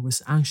 Parker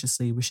was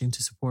anxiously wishing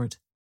to support.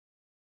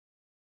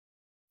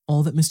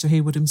 All that Mr.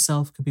 Heywood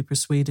himself could be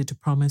persuaded to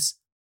promise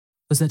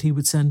was that he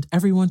would send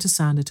everyone to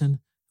Sanditon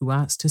who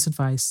asked his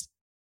advice,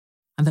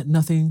 and that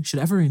nothing should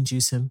ever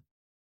induce him,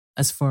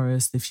 as far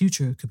as the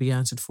future could be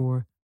answered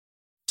for,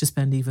 to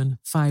spend even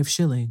 5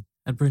 shillings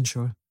at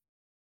Brinshaw.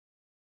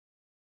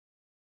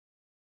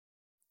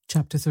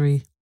 Chapter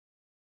 3.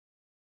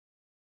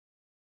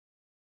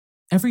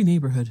 Every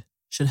neighbourhood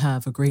should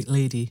have a great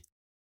lady.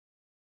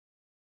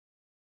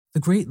 The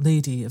great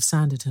lady of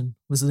Sanditon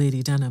was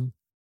Lady Denham,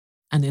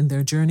 and in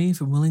their journey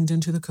from Willingdon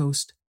to the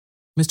coast,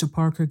 Mr.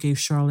 Parker gave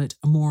Charlotte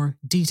a more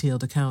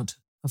detailed account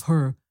of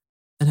her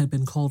than had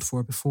been called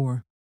for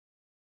before.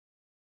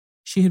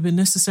 She had been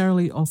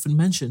necessarily often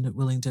mentioned at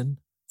Willingdon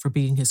for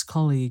being his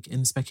colleague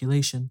in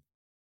speculation.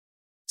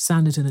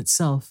 Sanditon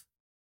itself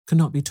could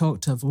not be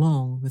talked of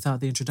long without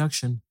the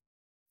introduction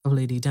of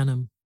Lady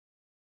Denham.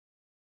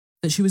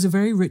 That she was a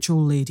very rich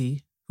old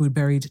lady who had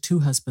buried 2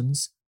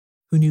 husbands,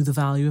 who knew the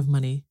value of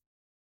money,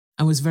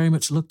 and was very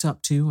much looked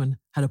up to and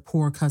had a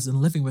poor cousin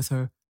living with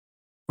her,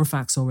 were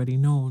facts already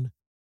known.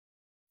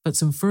 But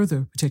some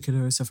further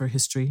particulars of her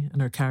history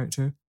and her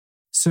character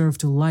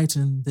served to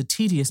lighten the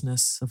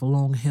tediousness of a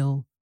long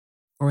hill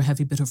or a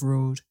heavy bit of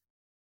road,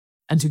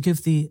 and to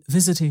give the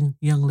visiting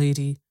young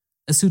lady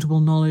a suitable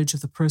knowledge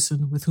of the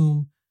person with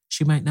whom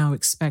she might now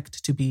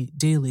expect to be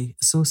daily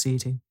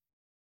associating.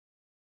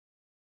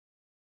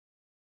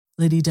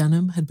 Lady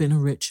Denham had been a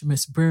rich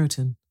Miss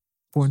Brereton,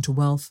 born to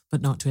wealth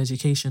but not to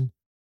education.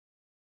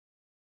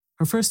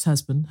 Her first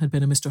husband had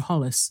been a Mr.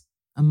 Hollis,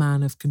 a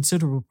man of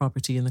considerable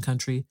property in the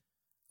country,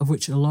 of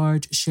which a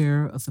large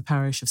share of the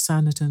parish of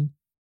Sanditon,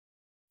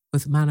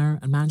 with manor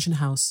and mansion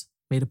house,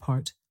 made a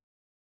part.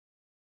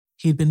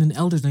 He had been an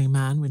elderly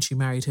man when she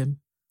married him,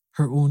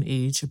 her own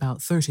age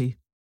about 30.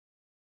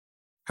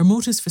 Her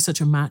motives for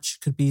such a match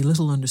could be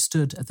little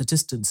understood at the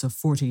distance of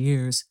 40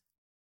 years,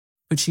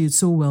 but she had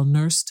so well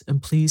nursed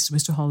and pleased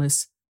Mr.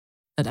 Hollis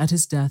that at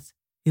his death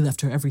he left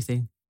her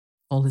everything,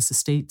 all his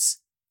estates,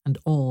 and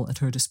all at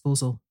her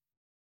disposal.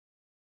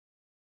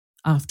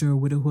 After a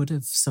widowhood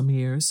of some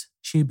years,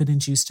 she had been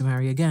induced to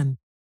marry again,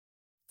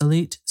 the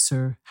late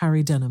Sir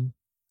Harry Denham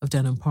of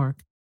Denham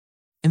Park,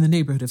 in the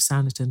neighbourhood of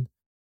Sanditon,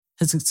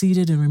 had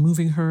succeeded in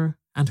removing her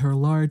and her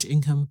large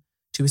income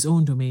to his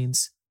own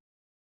domains,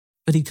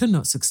 but he could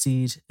not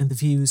succeed in the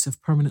views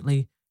of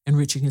permanently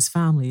enriching his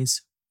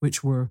families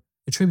which were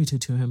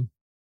attributed to him.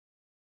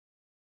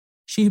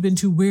 She had been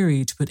too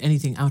weary to put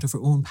anything out of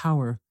her own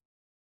power,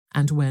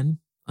 and when,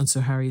 on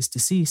Sir Harry's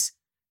decease,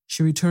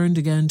 she returned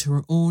again to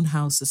her own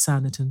house at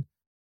Sanditon,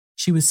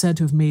 she was said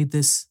to have made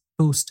this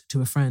boast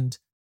to a friend,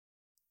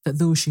 that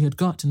though she had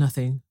got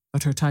nothing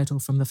but her title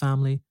from the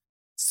family,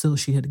 still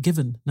she had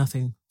given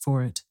nothing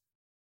for it.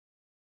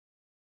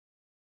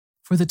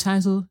 For the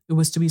title, it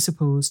was to be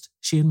supposed,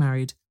 she had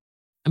married,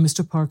 and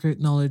Mr. Parker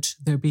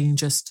acknowledged there being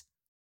just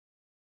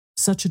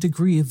such a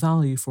degree of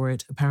value for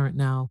it apparent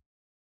now,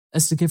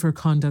 as to give her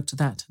conduct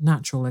that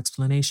natural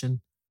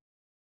explanation.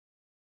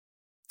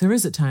 There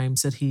is at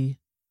times, said he,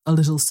 a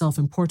little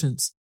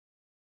self-importance,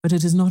 but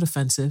it is not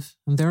offensive,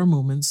 and there are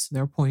moments,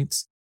 there are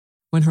points,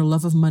 when her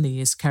love of money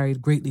is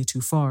carried greatly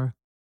too far.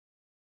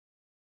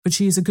 But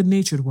she is a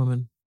good-natured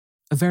woman,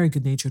 a very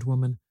good-natured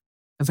woman,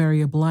 a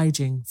very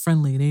obliging,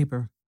 friendly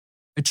neighbour,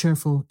 a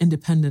cheerful,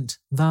 independent,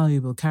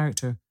 valuable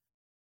character,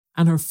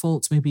 and her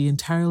faults may be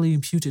entirely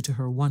imputed to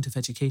her want of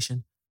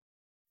education.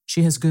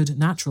 She has good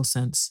natural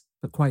sense,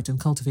 but quite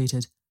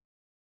uncultivated.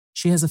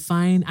 She has a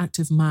fine,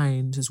 active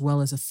mind as well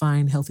as a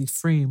fine, healthy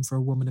frame for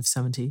a woman of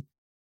 70,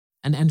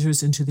 and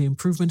enters into the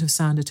improvement of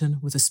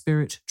Sanditon with a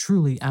spirit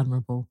truly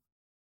admirable.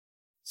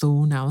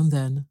 Though now and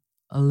then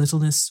a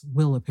littleness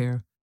will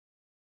appear.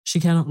 She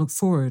cannot look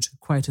forward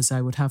quite as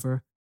I would have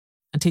her,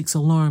 and takes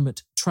alarm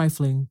at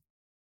trifling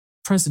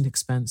present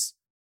expense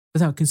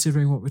without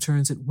considering what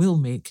returns it will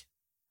make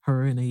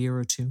her in a year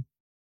or two.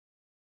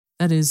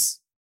 That is,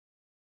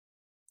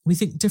 we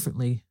think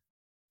differently.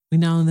 We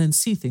now and then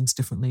see things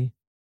differently,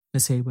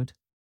 Miss Heywood.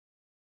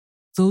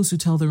 Those who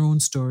tell their own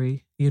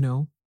story, you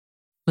know,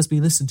 must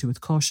be listened to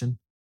with caution.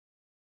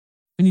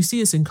 When you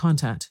see us in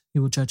contact,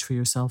 you will judge for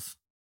yourself.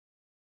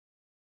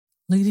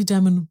 Lady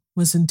Denham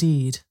was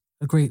indeed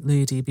a great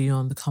lady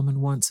beyond the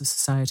common wants of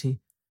society,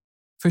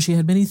 for she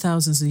had many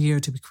thousands a year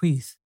to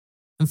bequeath,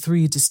 and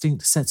 3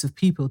 distinct sets of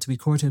people to be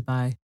courted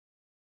by: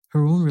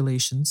 her own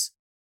relations,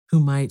 who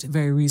might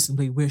very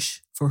reasonably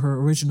wish for her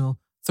original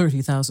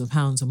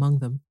 £30,000 among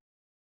them;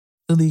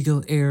 the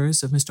legal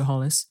heirs of Mr.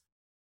 Hollis,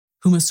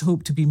 who must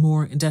hope to be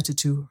more indebted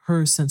to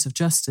her sense of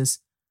justice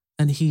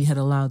than he had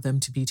allowed them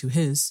to be to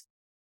his;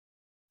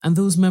 and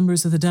those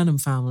members of the Denham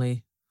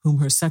family whom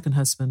her second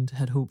husband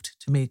had hoped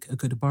to make a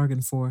good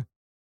bargain for.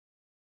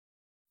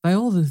 By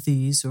all of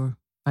these, or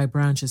by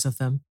branches of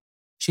them,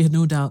 she had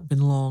no doubt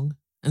been long,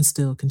 and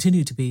still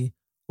continued to be,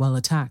 well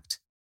attacked.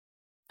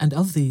 And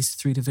of these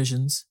 3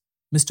 divisions,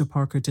 Mr.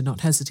 Parker did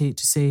not hesitate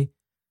to say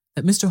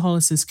that Mr.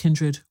 Hollis's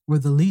kindred were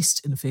the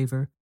least in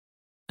favour,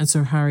 and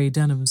Sir Harry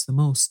Denham's the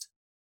most.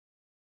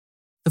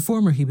 The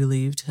former, he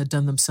believed, had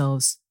done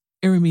themselves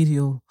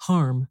irremediable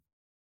harm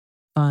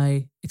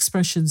by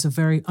expressions of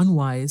very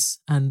unwise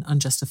and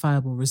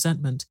unjustifiable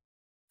resentment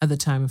at the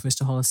time of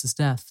Mr. Hollis's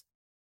death.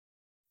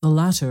 The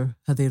latter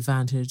had the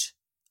advantage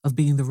of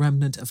being the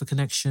remnant of a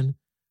connection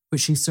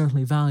which she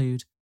certainly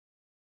valued,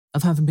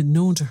 of having been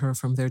known to her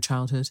from their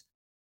childhood,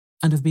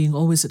 and of being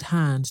always at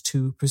hand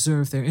to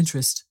preserve their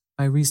interest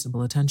by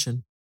reasonable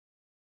attention.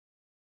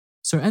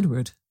 Sir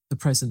Edward, the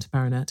present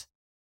baronet,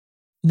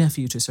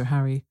 nephew to Sir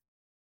Harry,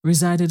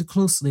 resided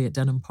closely at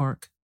Denham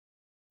Park,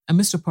 and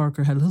Mr.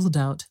 Parker had little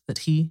doubt that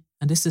he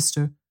and his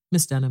sister,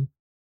 Miss Denham,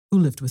 who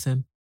lived with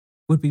him,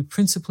 would be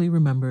principally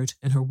remembered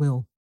in her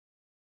will.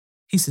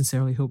 He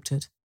sincerely hoped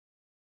it.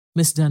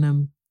 Miss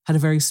Denham had a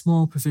very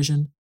small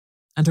provision,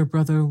 and her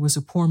brother was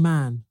a poor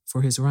man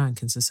for his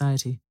rank in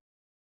society.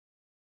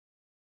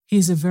 "He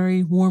is a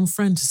very warm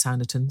friend to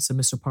Sanditon," said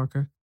Mr.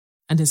 Parker,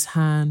 "and his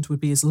hand would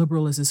be as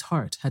liberal as his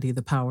heart had he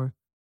the power.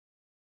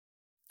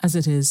 As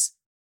it is,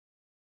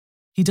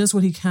 he does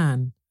what he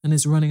can and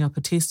is running up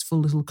a tasteful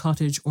little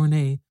cottage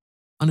ornée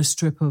on a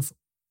strip of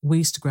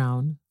waste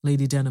ground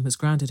Lady Denham has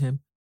granted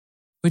him,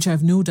 which I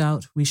have no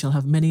doubt we shall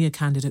have many a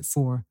candidate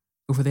for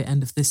before the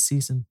end of this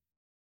season."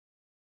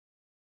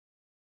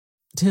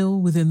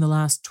 Till within the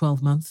last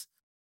 12 months,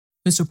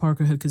 Mr.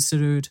 Parker had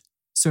considered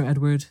Sir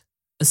Edward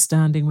as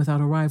standing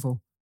without a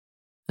rival,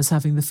 as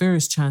having the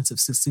fairest chance of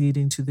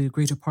succeeding to the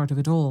greater part of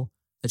it all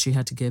that she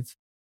had to give.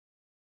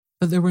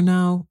 But there were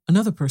now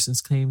another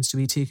person's claims to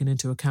be taken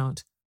into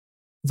account,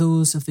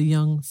 those of the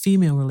young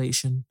female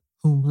relation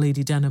whom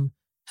Lady Denham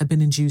had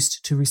been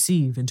induced to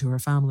receive into her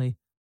family.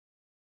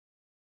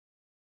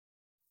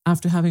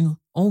 After having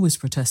always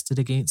protested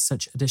against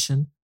such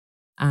addition,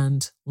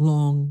 and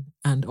long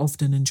and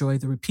often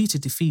enjoyed the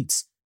repeated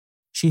defeats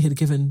she had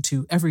given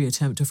to every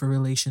attempt of her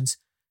relations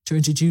to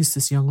introduce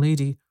this young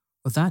lady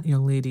or that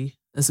young lady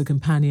as a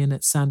companion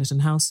at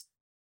Sanditon House,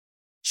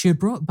 she had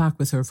brought back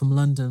with her from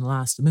London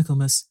last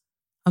Michaelmas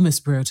a Miss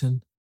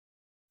Brereton,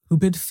 who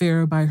bid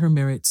fair by her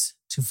merits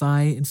to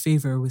vie in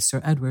favour with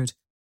Sir Edward,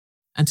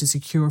 and to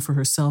secure for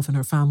herself and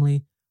her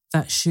family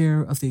that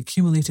share of the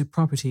accumulated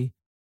property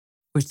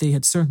which they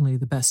had certainly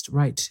the best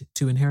right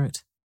to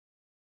inherit.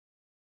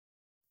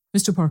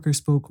 Mr. Parker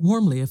spoke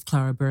warmly of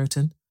Clara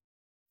Brereton,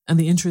 and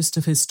the interest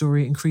of his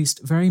story increased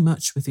very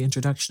much with the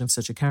introduction of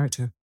such a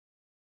character.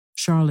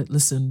 Charlotte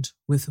listened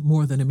with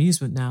more than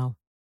amusement now.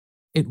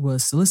 It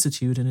was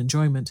solicitude and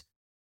enjoyment,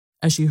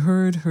 as she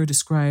heard her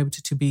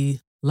described to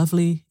be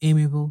lovely,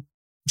 amiable,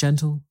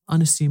 gentle,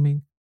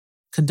 unassuming,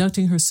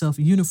 conducting herself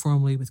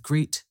uniformly with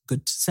great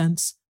good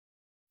sense,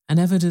 and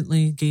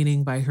evidently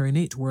gaining by her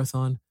innate worth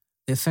on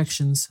the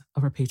affections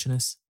of her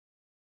patroness.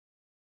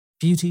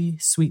 Beauty,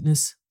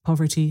 sweetness,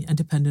 poverty, and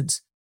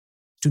dependence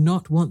do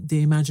not want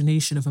the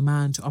imagination of a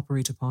man to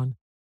operate upon.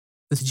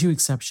 With due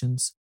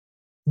exceptions,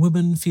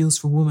 woman feels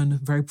for woman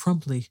very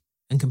promptly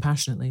and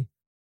compassionately.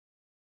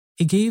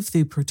 He gave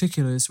the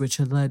particulars which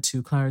had led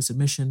to Clara's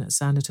admission at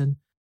Sanditon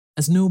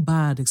as no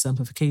bad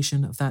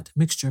exemplification of that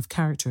mixture of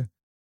character,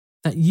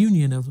 that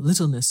union of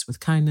littleness with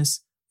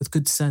kindness, with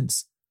good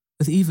sense,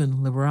 with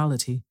even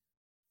liberality,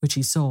 which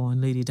he saw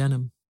in Lady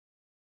Denham.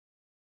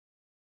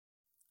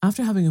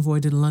 After having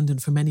avoided London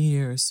for many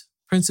years,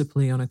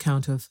 principally on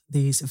account of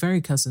these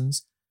very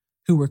cousins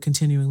who were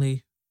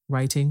continually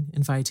writing,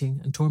 inviting,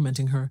 and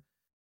tormenting her,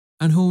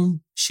 and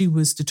whom she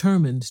was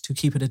determined to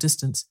keep at a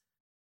distance,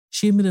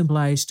 she had been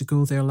obliged to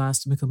go there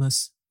last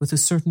Michaelmas with the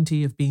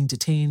certainty of being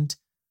detained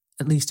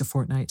at least a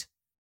fortnight.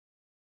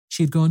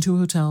 She had gone to a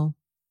hotel,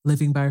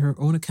 living by her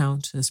own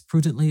account as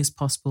prudently as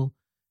possible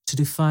to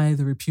defy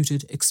the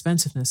reputed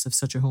expensiveness of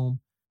such a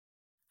home,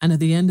 and at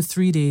the end of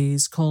 3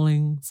 days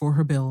calling for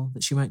her bill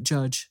that she might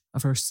judge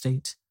of her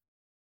state.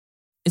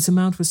 Its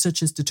amount was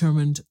such as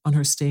determined on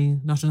her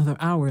staying not another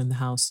hour in the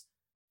house,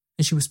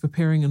 and she was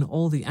preparing in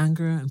all the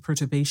anger and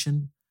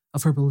perturbation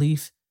of her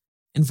belief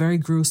in very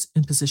gross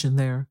imposition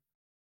there,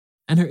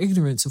 and her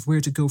ignorance of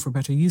where to go for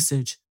better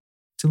usage,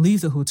 to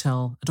leave the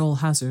hotel at all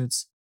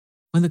hazards,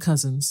 when the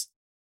cousins,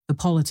 the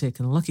politic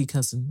and lucky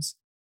cousins,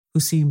 who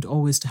seemed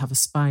always to have a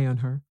spy on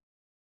her,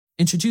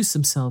 introduced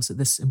themselves at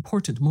this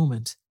important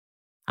moment,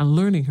 and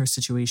learning her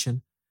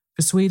situation,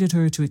 persuaded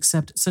her to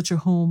accept such a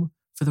home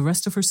for the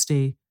rest of her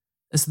stay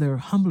as their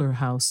humbler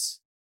house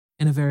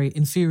in a very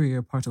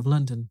inferior part of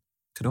London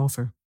could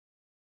offer.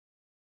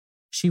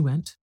 She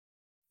went,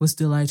 was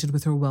delighted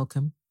with her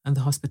welcome and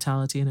the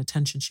hospitality and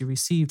attention she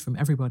received from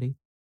everybody,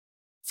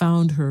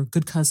 found her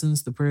good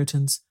cousins, the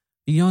Breretons,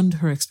 beyond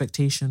her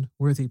expectation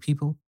worthy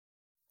people,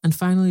 and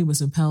finally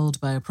was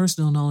impelled by a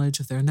personal knowledge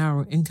of their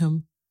narrow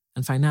income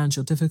and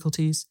financial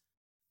difficulties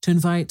to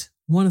invite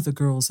one of the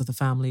girls of the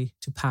family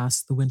to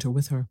pass the winter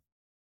with her.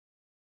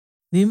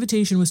 The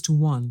invitation was to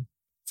one,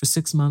 for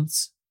 6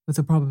 months, with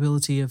the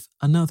probability of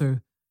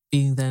another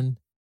being then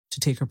to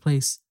take her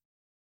place.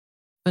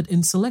 But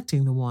in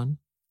selecting the one,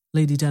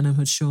 Lady Denham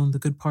had shown the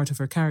good part of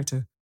her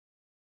character.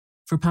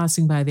 For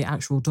passing by the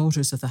actual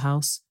daughters of the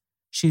house,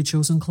 she had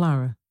chosen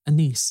Clara, a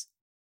niece,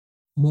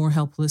 more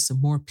helpless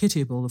and more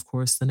pitiable, of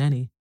course, than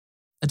any,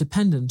 a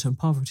dependent on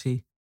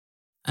poverty,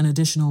 an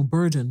additional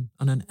burden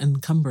on an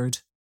encumbered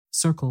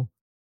circle,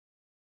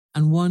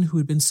 and one who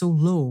had been so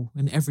low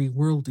in every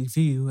worldly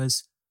view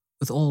as,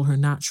 with all her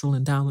natural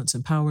endowments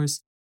and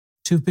powers,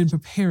 to have been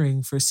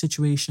preparing for a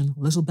situation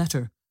little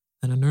better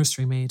than a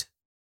nursery maid.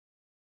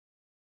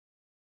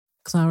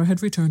 Clara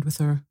had returned with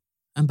her,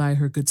 and by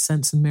her good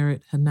sense and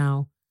merit had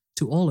now,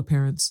 to all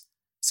appearance,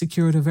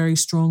 secured a very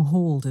strong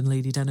hold in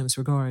Lady Denham's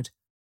regard.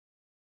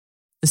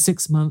 The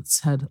 6 months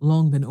had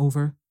long been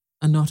over,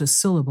 and not a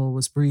syllable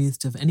was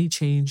breathed of any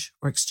change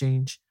or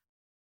exchange.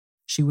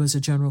 she was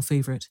a general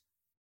favourite.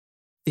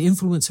 The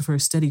influence of her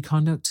steady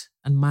conduct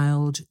and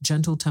mild,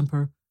 gentle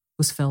temper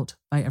was felt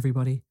by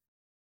everybody.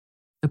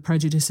 The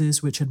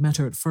prejudices which had met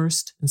her at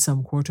first in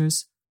some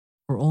quarters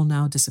were all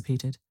now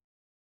dissipated.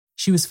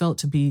 She was felt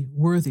to be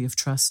worthy of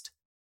trust,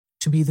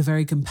 to be the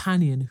very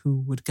companion who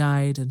would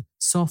guide and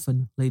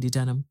soften Lady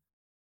Denham,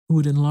 who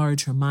would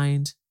enlarge her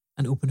mind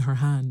and open her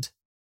hand.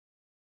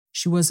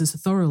 She was as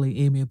thoroughly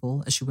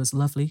amiable as she was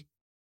lovely,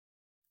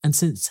 and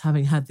since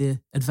having had the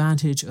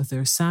advantage of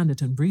their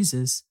Sanditon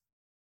breezes,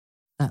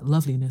 that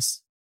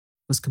loveliness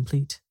was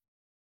complete.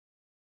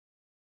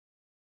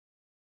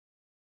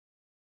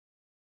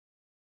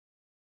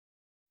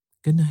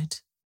 Good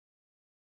night.